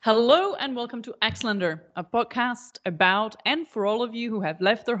Hello and welcome to Xlander, a podcast about and for all of you who have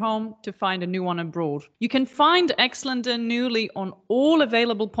left their home to find a new one abroad. You can find Xlander newly on all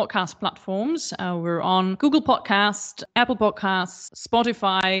available podcast platforms. We're on Google Podcast, Apple Podcasts,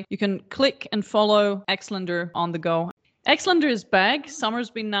 Spotify. You can click and follow Xlander on the go. Xlander is back. Summer's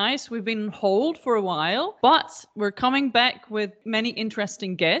been nice. We've been on hold for a while, but we're coming back with many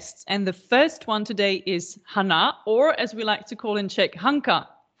interesting guests. And the first one today is Hanna, or as we like to call in Czech, Hanka.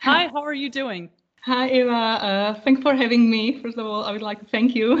 Hi, how are you doing? Hi, Eva. Thanks for having me. First of all, I would like to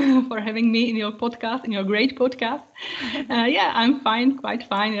thank you for having me in your podcast, in your great podcast. I'm fine, quite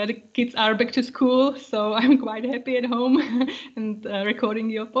fine. The kids are back to school, so I'm quite happy at home and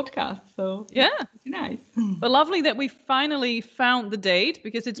recording your podcast. So yeah, it's nice. Well, lovely that we finally found the date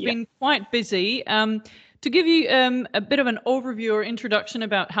because it's been quite busy. To give you a bit of an overview or introduction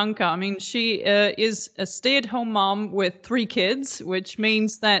about Hanka, I mean, she is a stay-at-home mom with 3 kids, which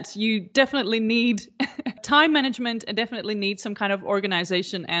means that you definitely need time management and definitely need some kind of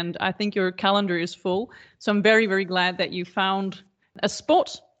organization. And I think your calendar is full. So I'm very, very glad that you found a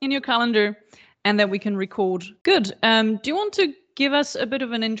spot in your calendar and that we can record. Good. Do you want to give us a bit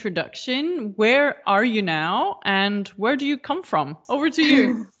of an introduction? Where are you now and where do you come from? Over to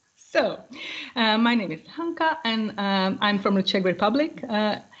you. So, my name is Hanka, and I'm from the Czech Republic,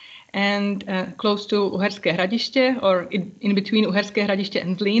 and close to Uherské Hradiště, or in between Uherské Hradiště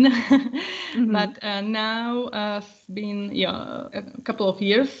and Zlín. But now it's been a couple of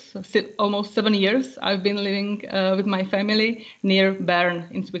years, almost 7 years. I've been living with my family near Bern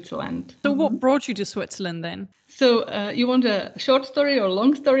in Switzerland. So, what brought you to Switzerland then? So, you want a short story or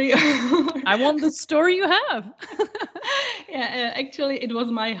long story? I want the story you have. Actually, it was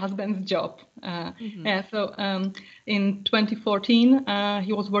my husband's job. So in 2014,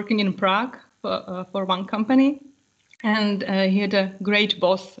 he was working in Prague for one company, and he had a great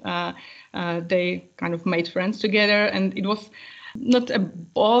boss. They kind of made friends together, and it was not a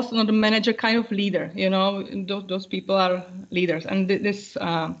boss, not a manager, kind of leader. You know, those people are leaders, and this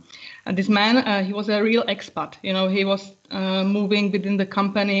man, he was a real expat. You know, he was moving within the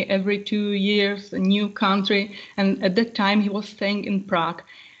company every 2 years, a new country. And at that time, he was staying in Prague.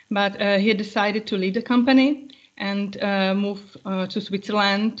 But he had decided to leave the company and move to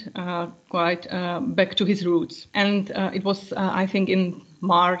Switzerland, quite back to his roots. And it was, I think, in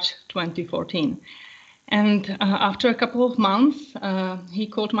March 2014. And after a couple of months, he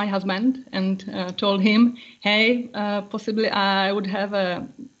called my husband and told him, hey, possibly I would have a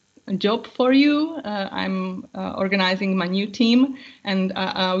job for you. I'm organizing my new team, and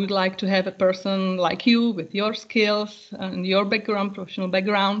I would like to have a person like you with your skills and your background, professional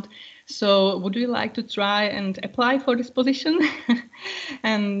background. So would you like to try and apply for this position?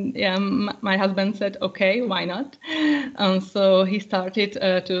 And my husband said, okay, why not? So he started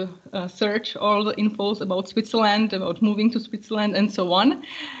to search all the infos about Switzerland, about moving to Switzerland and so on.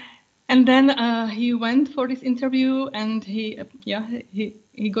 And then he went for this interview, and he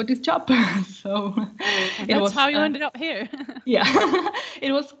got this job. So that's how you ended up here.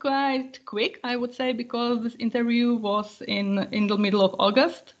 It was quite quick, I would say, because this interview was in the middle of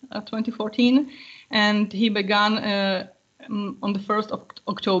August 2014, and he began on the 1st of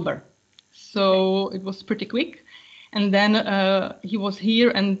October. So it was pretty quick. And then he was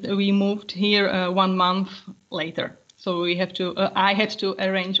here, and we moved here 1 month later. So I had to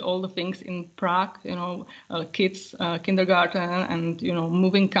arrange all the things in Prague, you know, kids, kindergarten, and, you know,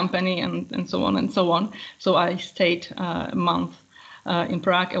 moving company and so on and so on. So I stayed a month in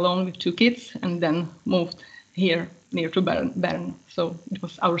Prague alone with 2 kids, and then moved here near to Bern. So it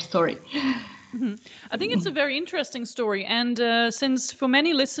was our story. I think it's a very interesting story. And since for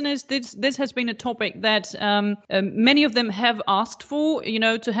many listeners, this has been a topic that many of them have asked for, you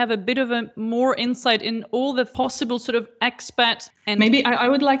know, to have a bit of a more insight in all the possible sort of expat. And maybe I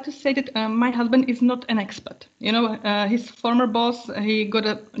would like to say that my husband is not an expat. You know, his former boss, he got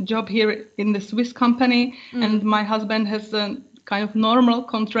a job here in the Swiss company, and my husband has a kind of normal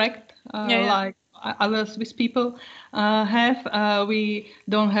contract, like other Swiss people have. We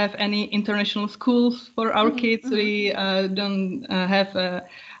don't have any international schools for our kids. We don't have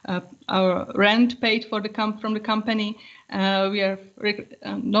our rent paid for from the company. We are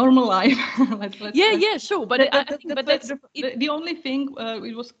normal life. Sure. But I think that's the only thing.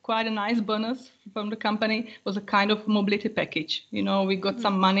 It was quite a nice bonus from the company. Was a kind of mobility package. You know, we got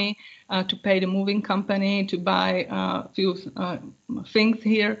some money to pay the moving company, to buy a few things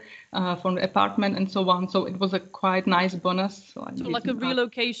here from the apartment and so on. So it was a quite nice bonus. So like a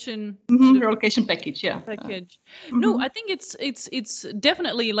relocation relocation package, package. No, I think it's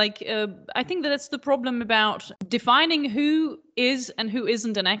definitely like I think that's the problem about defining who is and who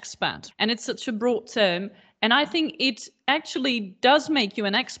isn't an expat? And it's such a broad term. And I think it actually does make you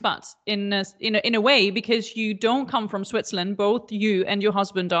an expat in a way, because you don't come from Switzerland. Both you and your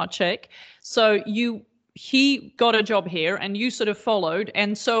husband are Czech. So he got a job here and you sort of followed.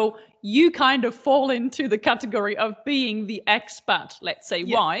 And so you kind of fall into the category of being the expat, let's say,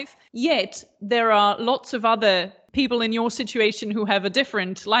 wife. Yet there are lots of other people in your situation who have a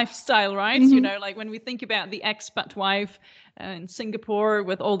different lifestyle, right? You know, like when we think about the expat wife in Singapore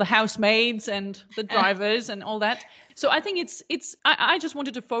with all the housemaids and the drivers and all that. So I think I just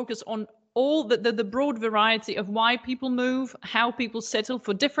wanted to focus on all the broad variety of why people move, how people settle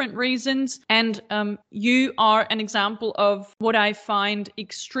for different reasons. And you are an example of what I find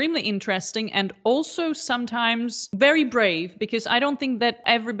extremely interesting and also sometimes very brave, because I don't think that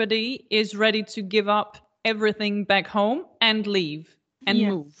everybody is ready to give up everything back home and leave and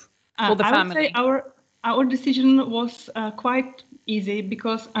move for the family. I would say our decision was quite easy,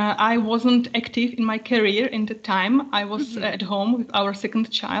 because I wasn't active in my career in the time. I was at home with our second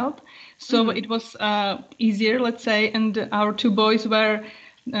child. So it was easier, let's say, and our two boys were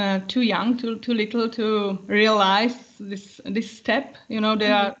too young, too little to realize this step. You know,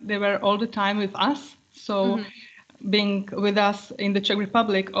 they were all the time with us. So being with us in the Czech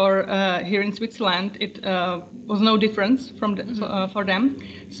Republic or here in Switzerland, it was no difference for them.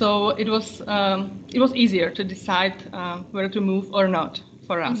 So it was easier to decide whether to move or not.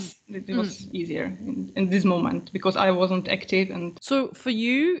 For us, it was easier in this moment, because I wasn't active. And so for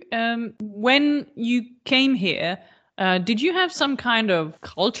you, when you came here, did you have some kind of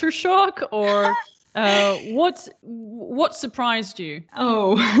culture shock, or what surprised you?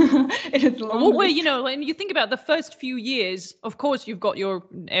 Oh, it is long. What were, you know, when you think about the first few years, of course, you've got your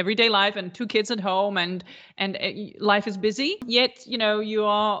everyday life and 2 kids at home, and life is busy. Yet, you know, you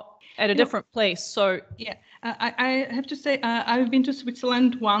are at a different place. So yeah. I have to say, I've been to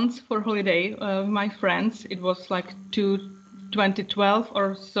Switzerland once for holiday with my friends. It was like 2012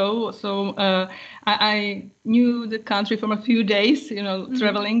 or so. So I knew the country from a few days, you know,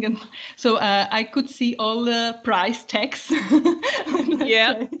 traveling. And so I could see all the price tags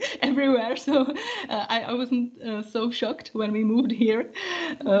everywhere. So I wasn't so shocked when we moved here,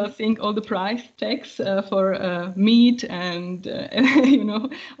 seeing all the price tags for meat and, you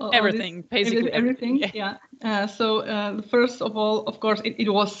know, everything, basically everything. Yeah. So first of all, of course, it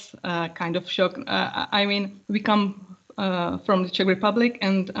was kind of shock. I mean, we come from the Czech Republic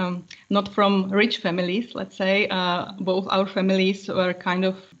and not from rich families, let's say. Both our families were kind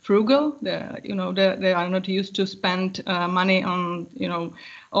of frugal. They are not used to spend money on, you know,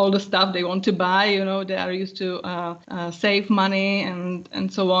 all the stuff they want to buy. You know, they are used to save money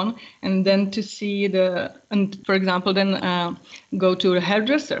and so on. And then to see for example, then go to the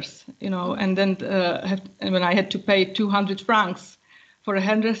hairdressers, you know, and then when I had to pay 200 francs for a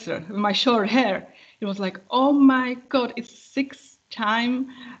hairdresser with my short hair, it was like, oh my God, it's 6 times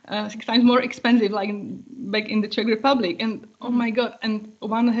more expensive, like back in the Czech Republic. And oh my God, and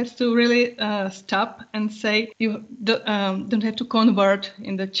one has to really stop and say, you don't have to convert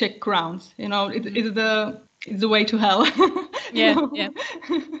in the Czech crowns. You know, it's the way to hell.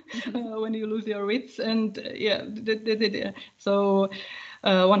 When you lose your wits, and so.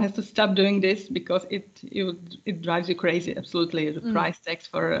 One has to stop doing this, because it drives you crazy. Absolutely, the price tags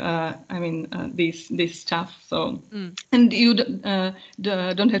for this stuff. So and you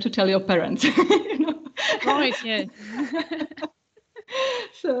don't have to tell your parents. You know? Right. Yeah.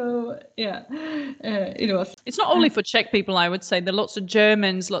 So yeah, it was. It's not only for Czech people, I would say. There are lots of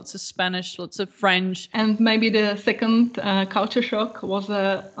Germans, lots of Spanish, lots of French. And maybe the second culture shock was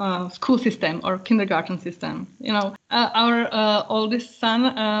a school system or kindergarten system. You know, our oldest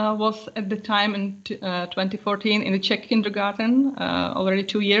son was at the time in 2014 in the Czech kindergarten, already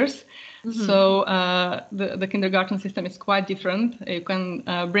 2 years. So the kindergarten system is quite different. You can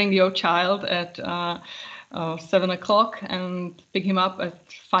bring your child at 7 o'clock and pick him up at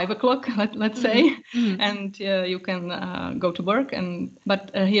 5 o'clock, let's say, and you can go to work.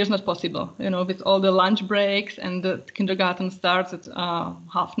 But here it's not possible, you know, with all the lunch breaks, and the kindergarten starts at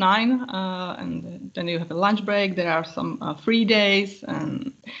 9:30, and then you have a lunch break. There are some free days,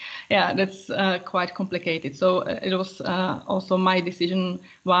 and yeah, that's quite complicated. So it was also my decision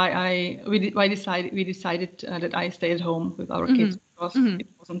why we decided that I stay at home with our kids. It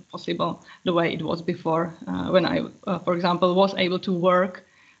wasn't possible the way it was before, when I, for example, was able to work,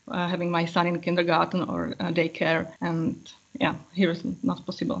 having my son in kindergarten or daycare, and yeah, here is not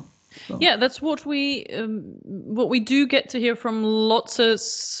possible. So. Yeah, that's what we do get to hear from lots of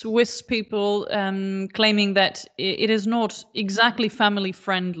Swiss people, claiming that it is not exactly family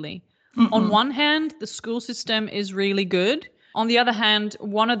friendly. On one hand, the school system is really good. On the other hand,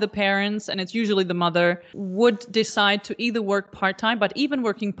 one of the parents, and it's usually the mother, would decide to either work part-time, but even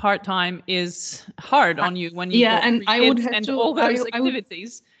working part-time is hard on you when you've got and 3 I would kids have and to. all those I would.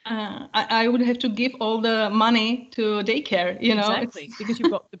 activities. I would have to give all the money to daycare, Exactly, because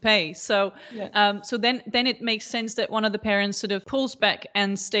you've got to pay. So, Yeah. so then it makes sense that one of the parents sort of pulls back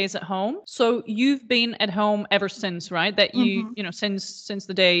and stays at home. So you've been at home ever since, right? That you know, since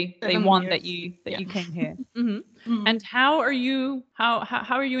the day 1 years. that you came here. And how are you? How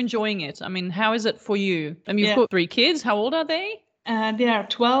are you enjoying it? I mean, how is it for you? I mean, you've got 3 kids. How old are they? They are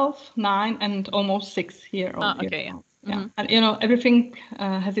 12, 9, and almost 6-year-old. Okay, yeah. Yeah, and everything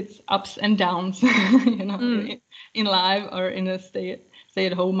has its ups and downs. In life or in a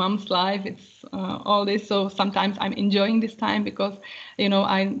stay-at-home mom's life, it's all this. So sometimes I'm enjoying this time because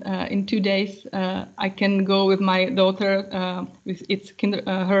I in 2 days I can go with my daughter with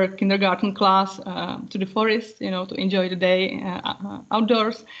her kindergarten class to the forest, to enjoy the day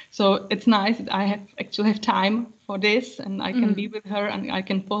outdoors. So it's nice that I actually have time for this, and I can be with her and I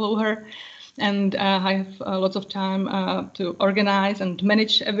can follow her. And I have lots of time to organize and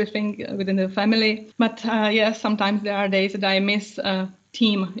manage everything within the family. But yes, sometimes there are days that I miss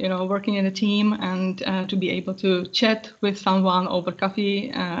team, working in a team and to be able to chat with someone over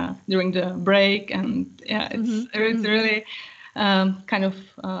coffee during the break. And yeah, it's really kind of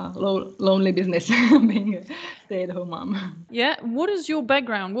lonely business being a stay-at-home mom. Yeah. What is your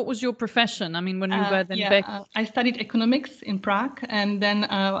background? What was your profession? I mean, when you were then back. I studied economics in Prague, and then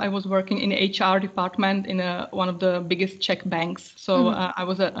I was working in the HR department in one of the biggest Czech banks. So I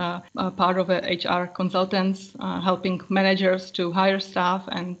was a part of HR consultants, helping managers to hire staff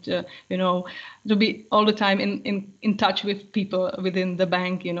and to be all the time in touch with people within the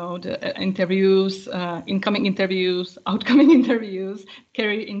bank, the interviews, incoming interviews, outcoming interviews,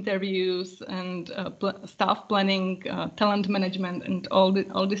 career interviews, and staff planning, talent management, and all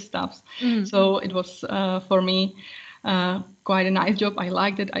this stuff. So it was for me quite a nice job. I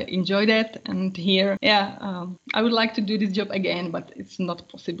liked it. I enjoyed it. And here, I would like to do this job again, but it's not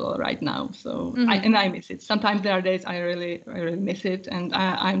possible right now. So I miss it. Sometimes there are days I really miss it, and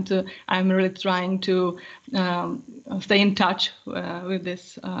I'm really trying to stay in touch with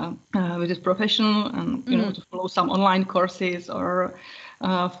this profession, and to follow some online courses or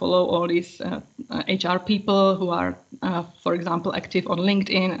follow all these HR people who are, for example, active on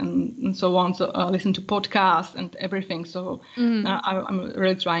LinkedIn and so on. So listen to podcasts and everything. So I'm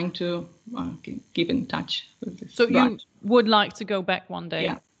really trying to keep in touch with this. So you would like to go back one day?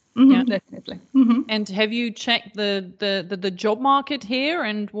 Yeah. Definitely. And have you checked the job market here,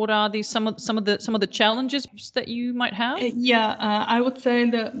 and what are some of the challenges that you might have? I would say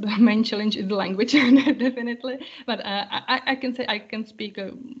the main challenge is the language, definitely. But I can say I can speak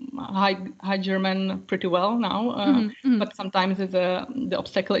high German pretty well now. But sometimes the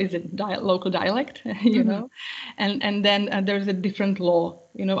obstacle is a local dialect, and then there's a different law.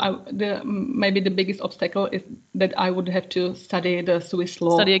 Maybe the biggest obstacle is that I would have to study the Swiss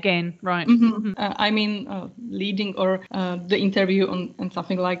law. Study again, right? I mean, leading or the interview on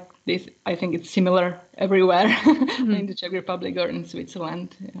something like this, I think it's similar everywhere in the Czech Republic or in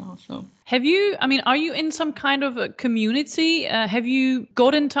Switzerland. So. Have you? I mean, are you in some kind of a community? Have you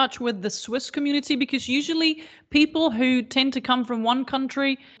got in touch with the Swiss community? Because usually people who tend to come from one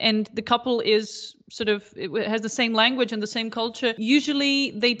country and the couple is it has the same language and the same culture,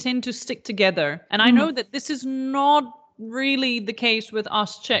 usually they tend to stick together. And I know that this is not really the case with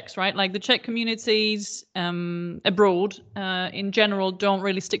us Czechs, right? Like the Czech communities abroad in general don't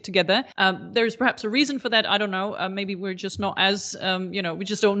really stick together. There's perhaps a reason for that. I don't know. Maybe we're just not as, we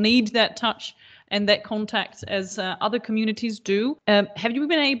just don't need that touch and that contact as other communities do. Have you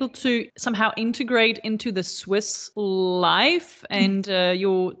been able to somehow integrate into the Swiss life and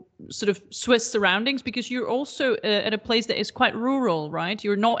your sort of Swiss surroundings? Because you're also at a place that is quite rural, right?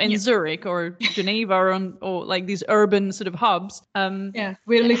 You're not in Zurich or Geneva or like these urban sort of hubs. We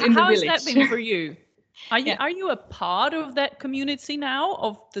live in the village. How has that been for you? Are you a part of that community now,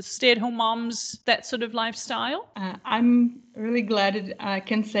 of the stay-at-home moms, that sort of lifestyle? I'm really glad that I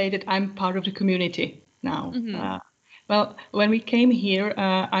can say that I'm part of the community now. Well, when we came here,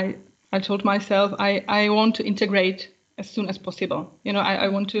 I told myself I want to integrate as soon as possible. I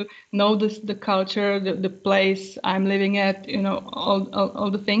want to know the culture, the place I'm living at, all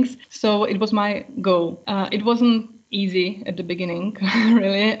the things. So it was my goal. It wasn't easy at the beginning,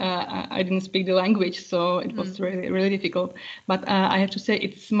 really. I didn't speak the language, so it was really, really difficult. But I have to say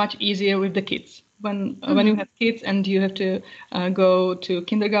it's much easier with the kids. when you have kids and you have to go to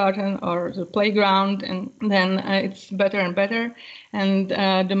kindergarten or the playground, and then it's better and better. And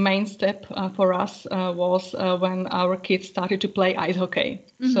the main step for us was when our kids started to play ice hockey.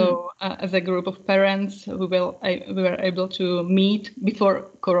 So as a group of parents, we were able to meet before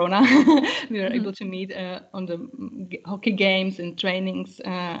Corona. We were able to meet on the hockey games and trainings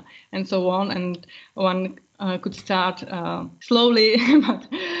and so on. And one could start slowly but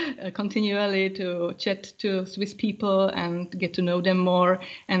continually to chat to Swiss people and get to know them more.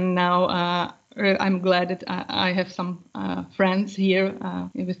 And now I'm glad that I have some friends here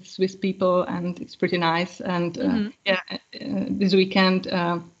with Swiss people, and it's pretty nice. And this weekend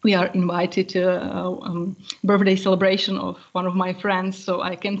we are invited to a birthday celebration of one of my friends. So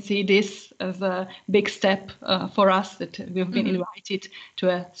I can see this as a big step for us, that we've been invited to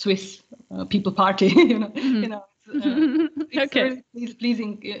a Swiss people party. It's really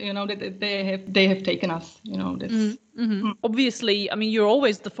pleasing, that they have taken us. That's. Obviously, I mean, you're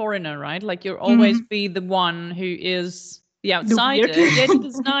always the foreigner, right? Like you'll always be the one who is the outsider. Yet it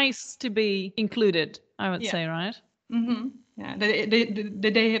is nice to be included, I would say, right? Yeah,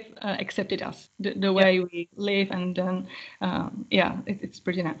 they have accepted us, the way we live, and then it's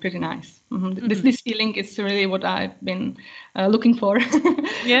pretty nice. This feeling is really what I've been looking for.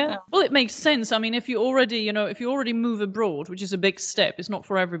 Well, it makes sense. I mean, if you already move abroad, which is a big step, it's not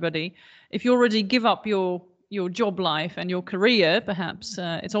for everybody. If you already give up your job life and your career, perhaps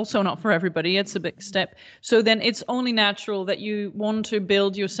it's also not for everybody. It's a big step. So then it's only natural that you want to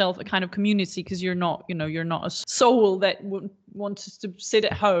build yourself a kind of community, because you're not a soul that wants to sit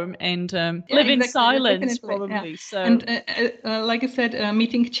at home and live in silence, probably. So, and like I said,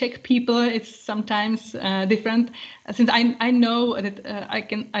 meeting Czech people is sometimes different. Since I know that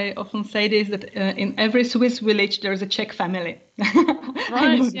I often say this, that in every Swiss village there is a Czech family.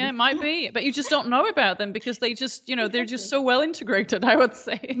 Right? Yeah, it might be, but you just don't know about them because they just, they're just so well integrated, I would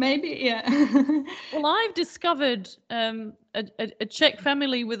say. Maybe, yeah. Well, I've discovered a Czech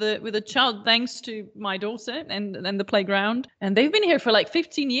family with a child thanks to my daughter and the playground, and they've been here for like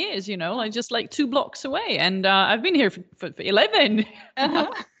 15 years, like just like 2 blocks away, and I've been here for 11.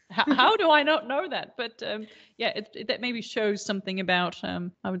 How do I not know that? But that maybe shows something about,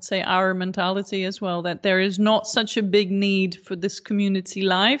 I would say, our mentality as well, that there is not such a big need for this community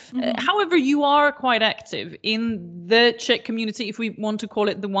life. However, you are quite active in the Czech community, if we want to call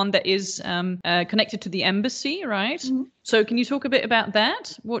it the one that is connected to the embassy, right? So can you talk a bit about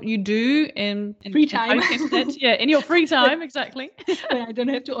that? What you do in free time? In your free time, exactly. I don't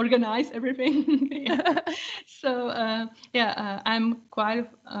have to organize everything. So I'm quite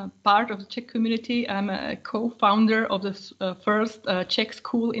a part of the Czech community. I'm a co-founder of the first Czech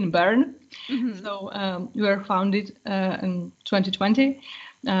school in Bern. So we were founded in 2020.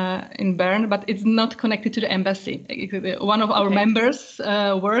 In Bern, but it's not connected to the embassy. One of our members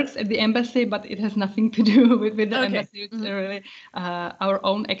works at the embassy, but it has nothing to do with the embassy. It's really our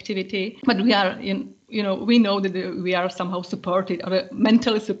own activity. But we are we know that we are somehow supported, or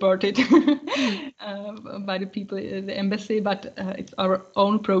mentally supported by the people at the embassy, but it's our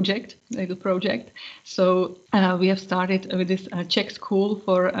own project, little project. So we have started with this Czech school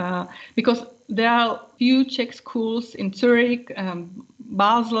because there are few Czech schools in Zurich,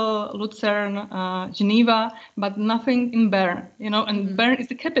 Basel, Lucerne, Geneva, but nothing in Bern, and Bern is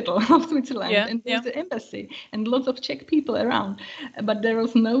the capital of Switzerland, and there's the embassy and lots of Czech people around, but there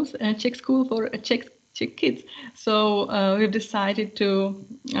was no Czech school for Czech kids. So we've decided to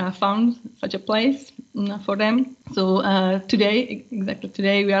found such a place for them. So today,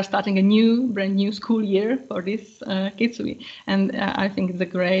 we are starting a brand new school year for these kids. And I think it's a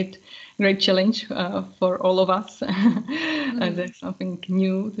great challenge for all of us. There's something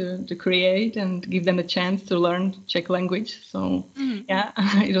new to create and give them a chance to learn Czech language. So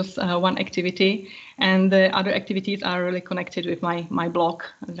it was one activity, and the other activities are really connected with my blog.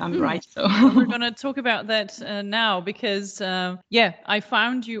 I'm right. So we're going to talk about that now, because I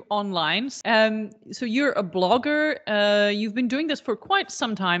found you online. So you're a blogger. You've been doing this for quite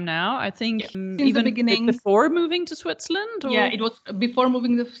some time now. I think since the beginning, before moving to Switzerland. Or? Yeah, it was before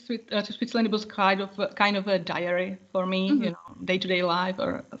moving to Switzerland. It was kind of a diary for me, day-to-day life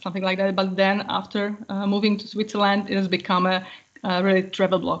or something like that. But then after moving to Switzerland, it has become a really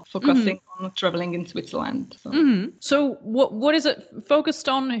travel blog focusing on traveling in Switzerland. So what is it focused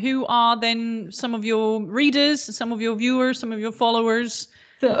on? Who are then some of your readers, some of your viewers, some of your followers?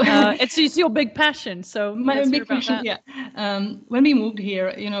 So it's your big passion. So my big about passion, that. yeah. When we moved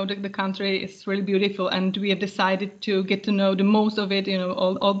here, the country is really beautiful, and we have decided to get to know the most of it,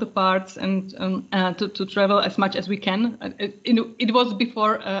 all the parts, and to travel as much as we can. It was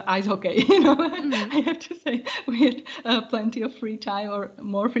before ice hockey, Mm-hmm. I have to say we had plenty of free time, or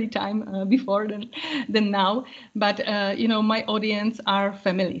more free time before than now. But my audience are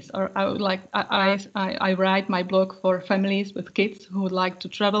families, or I write my blog for families with kids who would like to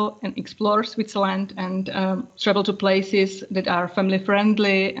travel and explore Switzerland, and travel to places that are family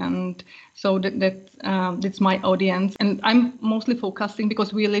friendly, and so that's my audience. And I'm mostly focusing,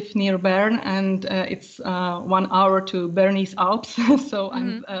 because we live near Bern, and it's 1 hour to Bernese Alps. So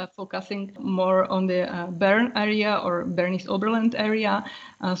I'm focusing more on the Bern area, or Bernese Oberland area.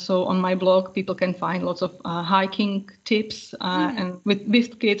 So on my blog, people can find lots of hiking tips. And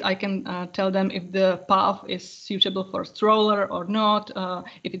with kids, I can tell them if the path is suitable for a stroller or not,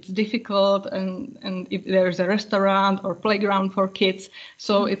 if it's difficult, and if there's a restaurant or playground for kids.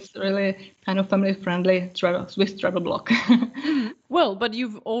 So it's really kind of family-friendly Swiss travel blog. Well, but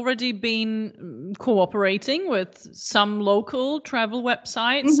you've already been cooperating with some local travel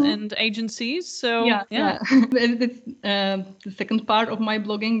websites and agencies. So yeah. That's the second part of my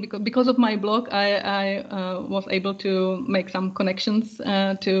blogging, because of my blog, I was able to make some connections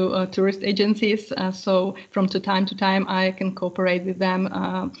to tourist agencies. So from time to time, I can cooperate with them.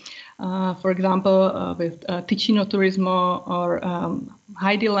 For example, with Ticino Turismo, or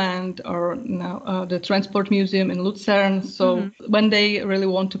Heideland, or the Transport Museum in Lucerne. So when they really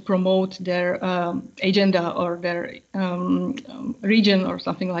want to promote their agenda, or their region, or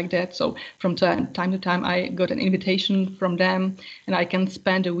something like that. So from time to time, I got an invitation from them, and I can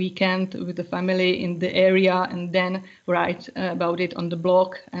spend a weekend with the family in the area, and then write about it on the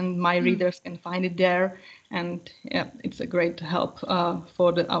blog, and my readers can find it there. And yeah, it's a great help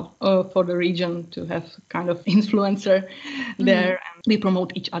for the region to have kind of influencer there, and we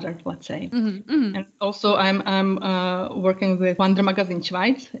promote each other, let's say. And also, I'm working with Wandermagazin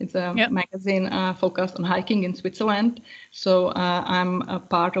Schweiz. It's a magazine focused on hiking in Switzerland. So I'm a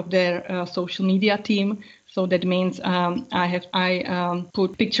part of their social media team. So that means I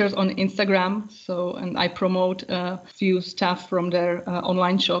put pictures on Instagram. So, and I promote a few stuff from their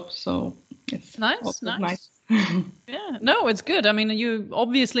online shop. So it's nice. Yeah, no, it's good. I mean,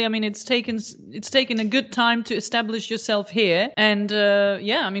 it's taken a good time to establish yourself here, and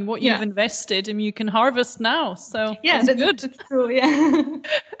I mean, what you've invested, I mean, you can harvest now. So yeah, that's good. That's true. Yeah.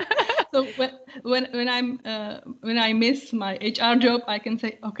 So when I miss my HR job, I can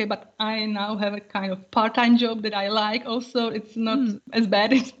say, okay, but I now have a kind of part-time job that I like. Also, it's not as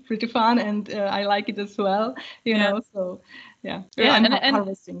bad. It's pretty fun, and I like it as well. So. Yeah, I'm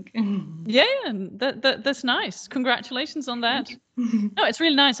harvesting. That's nice. Congratulations on that. No, it's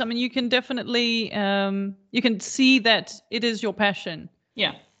really nice. I mean, you can definitely you can see that it is your passion.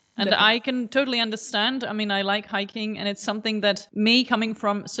 Yeah. And definitely. I can totally understand. I mean, I like hiking, and it's something that me, coming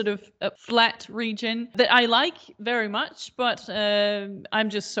from sort of a flat region, that I like very much, but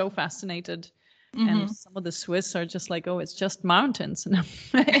I'm just so fascinated. And some of the Swiss are just like, oh, it's just mountains. And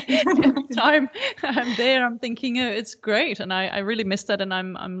every time I'm there, I'm thinking, oh, it's great. And I really miss that. And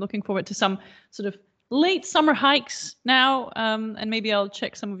I'm looking forward to some sort of late summer hikes now. And maybe I'll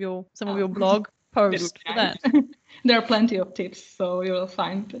check some of your blog posts for that. There are plenty of tips, so you will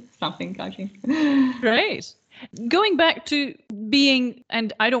find something, I think. Great. Going back to being,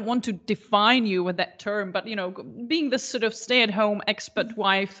 and I don't want to define you with that term, but being this sort of stay-at-home expert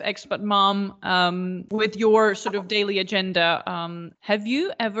wife, expert mom, with your sort of daily agenda, have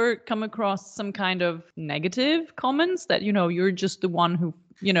you ever come across some kind of negative comments that you're just the one who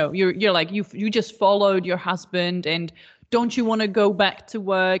you're like you just followed your husband, and don't you want to go back to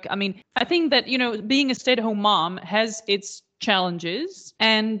work? I mean, I think that being a stay-at-home mom has its challenges,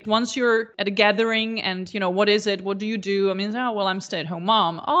 and once you're at a gathering and what is it, what do you do? I mean, well, I'm stay-at-home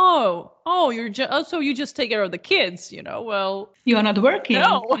mom. So you just take care of the kids, well, you are not working.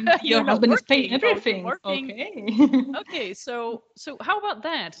 No, your husband is paying everything. Okay, so how about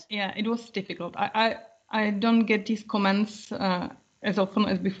that? Yeah, it was difficult. I don't get these comments as often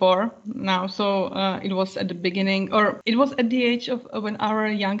as before now. So it was at the beginning, or it was at the age of when our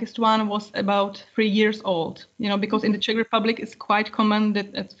youngest one was about 3 years old, because in the Czech Republic, it's quite common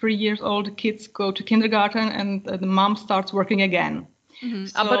that at 3 years old, kids go to kindergarten and the mom starts working again.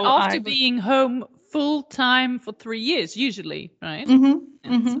 So but after being home full time for 3 years, usually, right?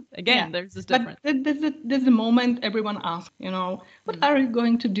 So again, there's this difference. But there's the moment everyone asks, what are you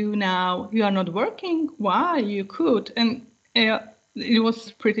going to do now? You are not working. Why? You could. And it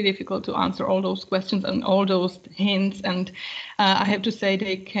was pretty difficult to answer all those questions and all those hints. And I have to say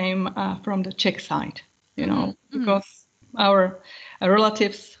they came from the Czech side, because our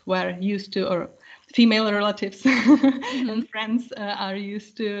relatives were used to, or female relatives and friends are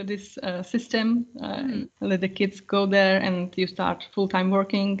used to this system. Let the kids go there and you start full-time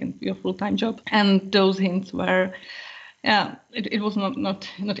working and your full-time job. And those hints were, it was not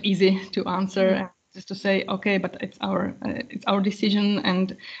easy to answer. Just to say, okay, but it's our decision,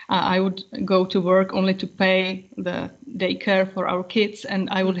 and I would go to work only to pay the daycare for our kids, and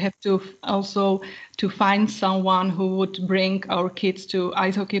I would have to also to find someone who would bring our kids to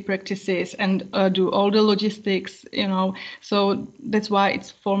ice hockey practices and do all the logistics, So that's why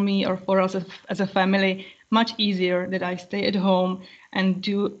it's for me, or for us as a family, much easier that I stay at home and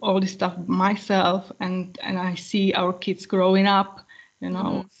do all this stuff myself, and I see our kids growing up,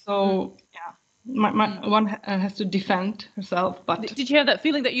 So yeah. One has to defend herself, but did you have that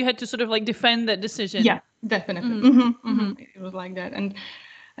feeling that you had to sort of like defend that decision? Yeah, definitely. It was like that, and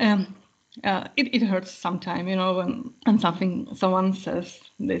it hurts sometimes, when someone says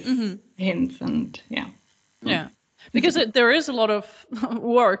this hints, and yeah. Because there is a lot of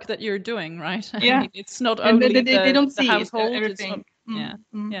work that you're doing, right? Yeah, I mean, it's not only they don't see household, everything.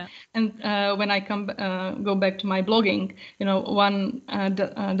 Yeah. And when I go back to my blogging, one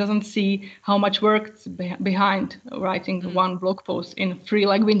doesn't see how much work's behind writing one blog post in 3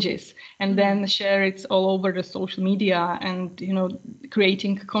 languages and then share it all over the social media and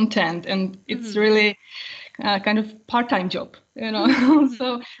creating content, and it's really kind of part-time job,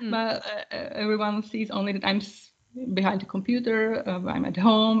 So, but everyone sees only that I'm behind the computer, I'm at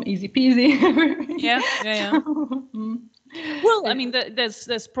home, easy peasy. Well, I mean,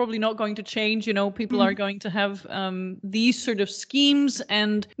 that's probably not going to change. People are going to have these sort of schemes,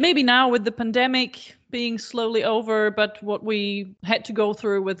 and maybe now with the pandemic being slowly over, but what we had to go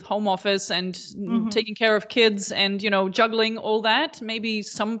through with home office and taking care of kids and, juggling all that, maybe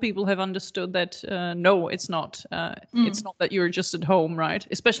some people have understood that, no, it's not. It's not that you're just at home, right?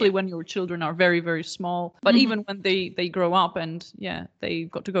 Especially when your children are very, very small. But even when they grow up and, they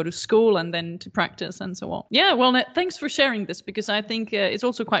got to go to school and then to practice and so on. Yeah, well, thanks for sharing this, because I think it's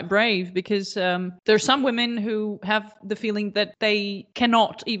also quite brave, because there are some women who have the feeling that they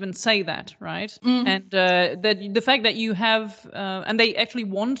cannot even say that, right? And that the fact that you have, and they actually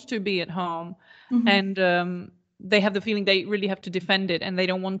want to be at home, and they have the feeling they really have to defend it, and they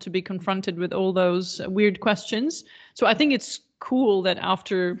don't want to be confronted with all those weird questions. So I think it's cool that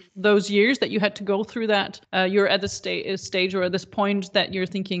after those years that you had to go through that, you're at the stage or at this point that you're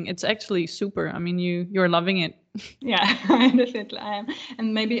thinking it's actually super. I mean, you're loving it. Yeah, definitely I am.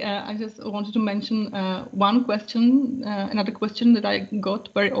 And maybe I just wanted to mention another question that I got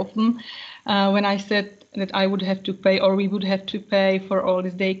very often when I said that I would have to pay, or we would have to pay for all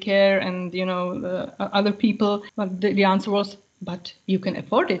this daycare and other people. But the answer was, but you can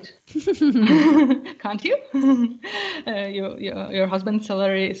afford it, can't you? Your husband's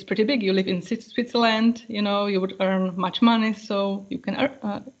salary is pretty big. You live in Switzerland. You would earn much money, so you can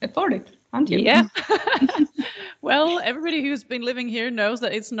afford it, can't you? Yeah. Well, everybody who's been living here knows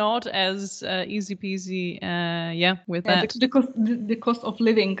that it's not as easy peasy, with that. The cost of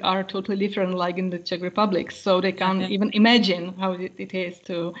living are totally different, like in the Czech Republic. So they can't even imagine how it is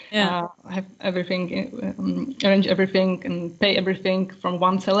to have everything, arrange everything and pay everything from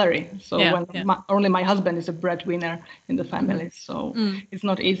one salary. So only my husband is a breadwinner in the family, so it's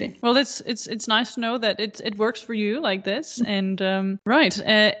not easy. Well, it's nice to know that it works for you like this. And right,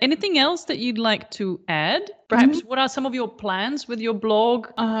 anything else that you'd like to add? Perhaps what are some of your plans with your blog?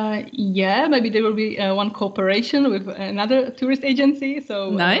 Maybe there will be one cooperation with another tourist agency. So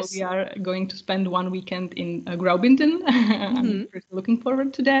nice. We are going to spend one weekend in Graubünden. I'm pretty looking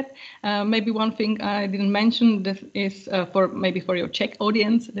forward to that. Maybe one thing I didn't mention that is for your Czech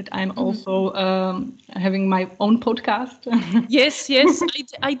audience, that I'm also having my own podcast. Yes.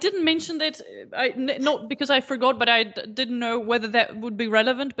 I didn't mention that, not because I forgot, but I didn't know whether that would be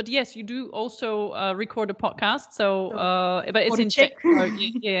relevant. But yes, you do also record a podcast. So, but it's in Czech.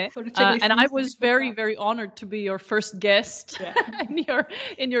 Yeah. And I was very, very honored to be your first guest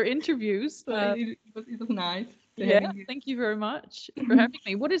in your interviews. It was nice. Thank you very much for having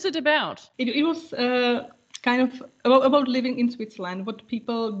me. What is it about? It was kind of about living in Switzerland. What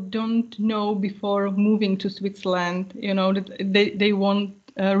people don't know before moving to Switzerland, that they won't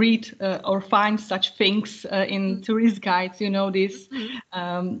read or find such things in tourist guides, these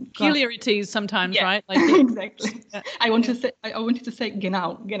peculiarities sometimes, right? Like exactly. I wanted to say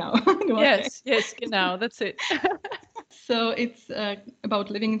genau. Yes, genau. That's it. So it's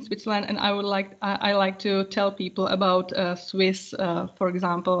about living in Switzerland, and I like to tell people about Swiss, for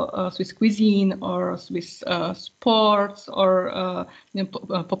example, Swiss cuisine or Swiss sports or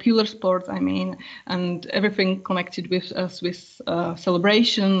popular sports. I mean, and everything connected with Swiss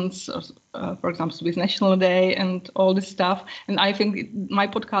celebrations, for example, Swiss National Day, and all this stuff. And I think my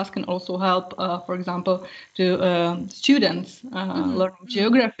podcast can also help, for example, to students learning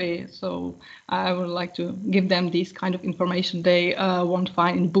geography. So I would like to give them this kind of information they won't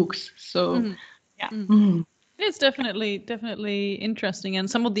find in books. So, yeah. It's definitely interesting. And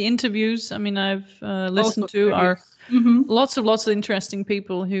some of the interviews, I mean, I've listened to are lots of interesting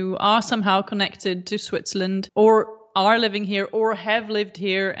people who are somehow connected to Switzerland or are living here or have lived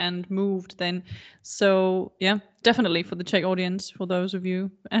here and moved then. So yeah, definitely for the Czech audience, for those of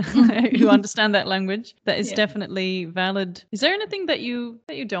you who understand that language, that is definitely valid. Is there anything that you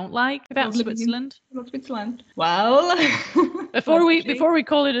don't like about Switzerland? About Switzerland? Well, before we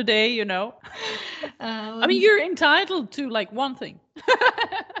call it a day, you know. I mean, you're entitled to like one thing.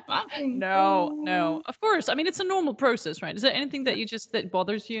 No. Of course. I mean, it's a normal process, right? Is there anything that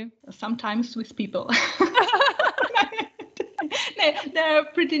bothers you? Sometimes Swiss people. They're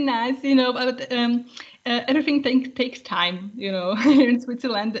pretty nice, you know, but everything takes time, you know, here in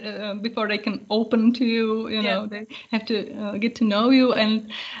Switzerland before they can open to you, you know, they have to get to know you. And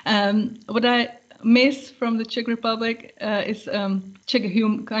what I miss from the Czech Republic is Czech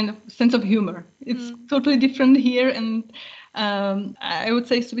kind of sense of humor. It's totally different here, and I would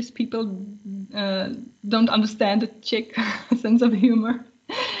say Swiss people don't understand the Czech sense of humor.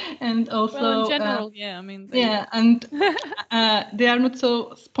 And also, in general, I mean, and they are not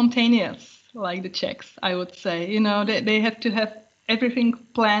so spontaneous like the Czechs, I would say. You know, they have to have everything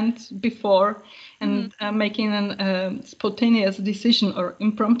planned before, and making a spontaneous decision or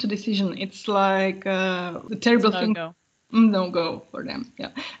impromptu decision, it's like a terrible thing. No go for them.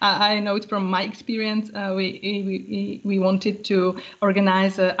 Yeah, I know it from my experience. We wanted to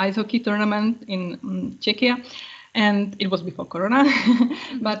organize an ice hockey tournament in Czechia. And it was before Corona,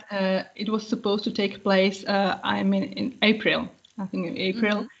 but it was supposed to take place, in April, I think in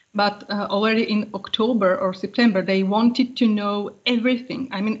April. But already in October or September, they wanted to know everything.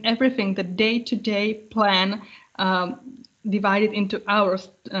 I mean, everything, the day-to-day plan divided into hours,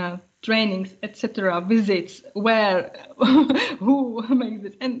 trainings, etc., visits, where, who makes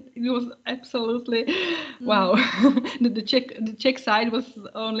this, and it was absolutely wow. The Czech side was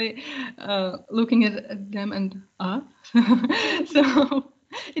only looking at them and so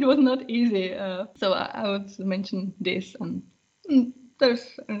it was not easy. So I would mention this, and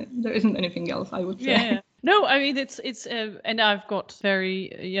there isn't anything else, I would say. Yeah. No, I mean it's and I've got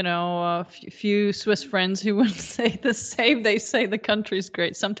very few Swiss friends who would say the same. They say the country's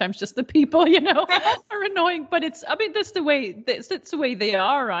great. Sometimes just the people, are annoying. But that's the way. That's the way they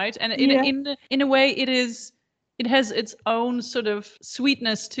are, right? And in a way, it has its own sort of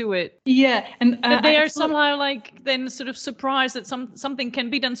sweetness to it. Yeah, and they are somehow like then sort of surprised that something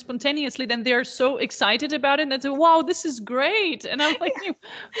can be done spontaneously. Then they're so excited about it that wow, this is great. And I'm like, you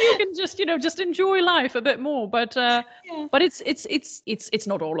can just enjoy life a bit more. But but it's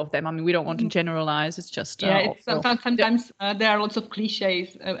not all of them. I mean, we don't want to generalize. It's just sometimes there are lots of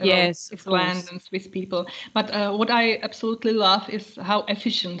cliches about Switzerland and Swiss people. But what I absolutely love is how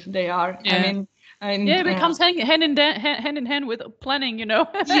efficient they are. Yeah. I mean. And, it comes hand in hand with planning,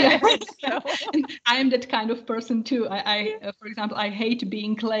 Yeah. I am that kind of person too. I for example, I hate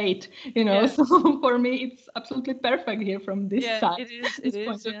being late, So for me, it's absolutely perfect here from this side. It is.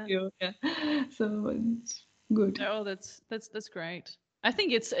 Point of view. Yeah. So it's good. Oh, that's great. I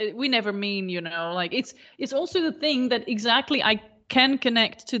think we never mean, like it's also the thing that exactly I can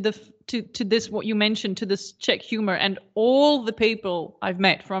connect to to this what you mentioned, to this Czech humor, and all the people I've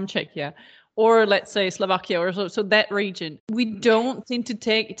met from Czechia, or let's say Slovakia, or so that region, we don't seem to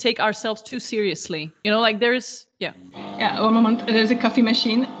take ourselves too seriously. Like there's Yeah, one moment. There's a coffee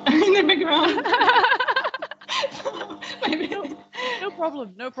machine in the background.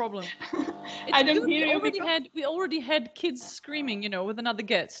 No problem. I don't hear you. We already had kids screaming, with another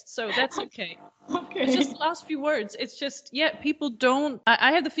guest, so that's okay. Okay. It's just the last few words. It's just, people don't.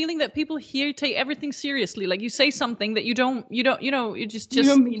 I have the feeling that people here take everything seriously. Like you say something that you don't it's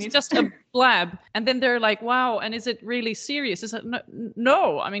just a blab, and then they're like, wow, and is it really serious? Is it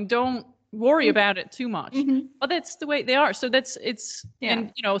no? I mean, don't worry about it too much. But that's the way they are. So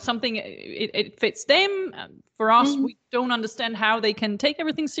and something it fits them. For us, we don't understand how they can take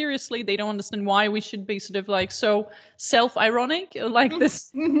everything seriously. They don't understand why we should be sort of like so self-ironic like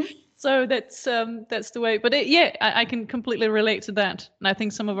this. So that's the way. But I can completely relate to that, and I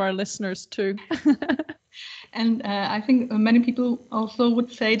think some of our listeners too. And I think many people also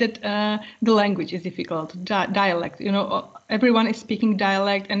would say that the language is difficult, dialect. Everyone is speaking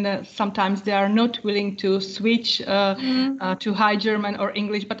dialect, and sometimes they are not willing to switch to High German or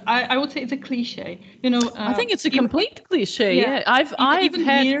English. But I would say it's a cliche. I think it's a complete cliche. Yeah, I've even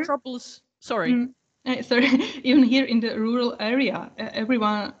had here, troubles. Sorry. Sorry, even here in the rural area,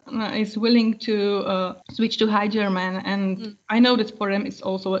 everyone is willing to switch to High German, and I know that for them it's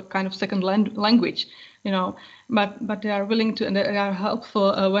also a kind of second language, but they are willing to, and they are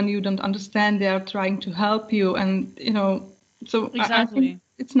helpful when you don't understand. They are trying to help you, and so exactly. I think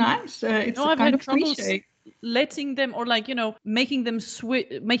it's nice. It's I've kind had of cliche. Letting them, or making them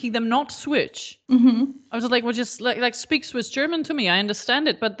not switch. I was like, well, just like speak Swiss German to me. I understand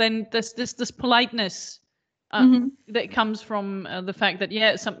it, but then there's this politeness that comes from the fact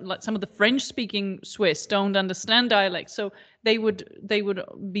that some of the French-speaking Swiss don't understand dialect, so they would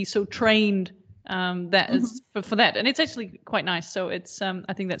be so trained that is for that, and it's actually quite nice. So it's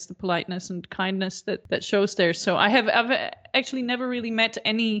I think that's the politeness and kindness that shows there. So I've actually never really met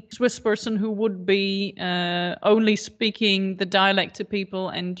any Swiss person who would be only speaking the dialect to people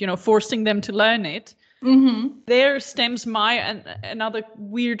and forcing them to learn it. There stems another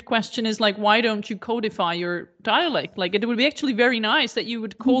weird question is like, why don't you codify your dialect? Like, it would be actually very nice that you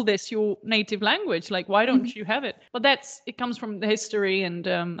would call this your native language. Like, why don't you have it? But it comes from the history, and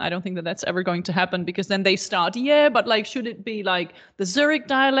I don't think that that's ever going to happen, because then they start, but like, should it be like the Zurich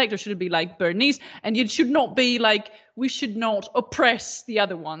dialect, or should it be like Bernese? And it should not be like, we should not oppress the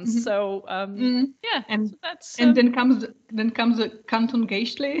other ones. So yeah, and so that's and then comes a Canton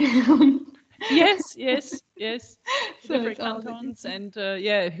Geistle. Yes. So different cantons, and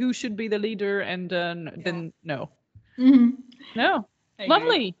who should be the leader, and then no. No.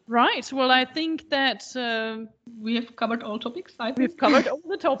 Lovely. Right. Well, I think that we have covered all topics. We've covered all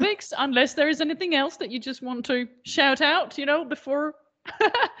the topics, unless there is anything else that you just want to shout out, before,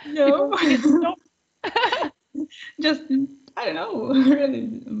 no. before we get stopped. Just, I don't know,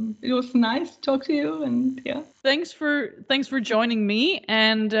 really, it was nice to talk to you, and yeah. Thanks for joining me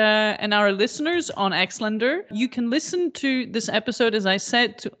and our listeners on Xlander. You can listen to this episode, as I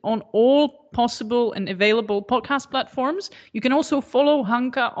said, on all possible and available podcast platforms. You can also follow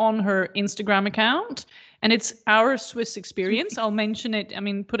Hanka on her Instagram account, and it's Our Swiss Experience. I'll mention it.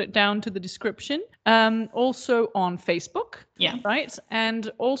 Put it down to the description. Also on Facebook. Yeah. Right.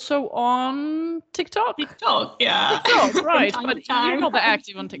 And also on TikTok. Yeah. TikTok, right. But you're not that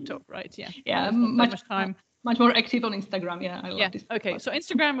active on TikTok, right? Yeah. Yeah. Much time. Much more active on Instagram. Yeah. I love this. Okay. So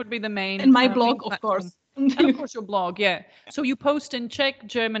Instagram would be the main. And my blog, of course. And of course your blog. Yeah. So you post in Czech,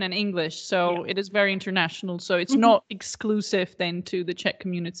 German, and English. So it is very international. So it's not exclusive then to the Czech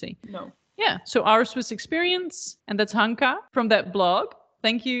community. No. Yeah, so Our Swiss Experience, and that's Hanka from that blog.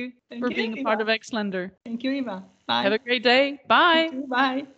 Thank you for being a part of Xlander. Thank you, Eva. Bye. Have a great day. Bye. Bye.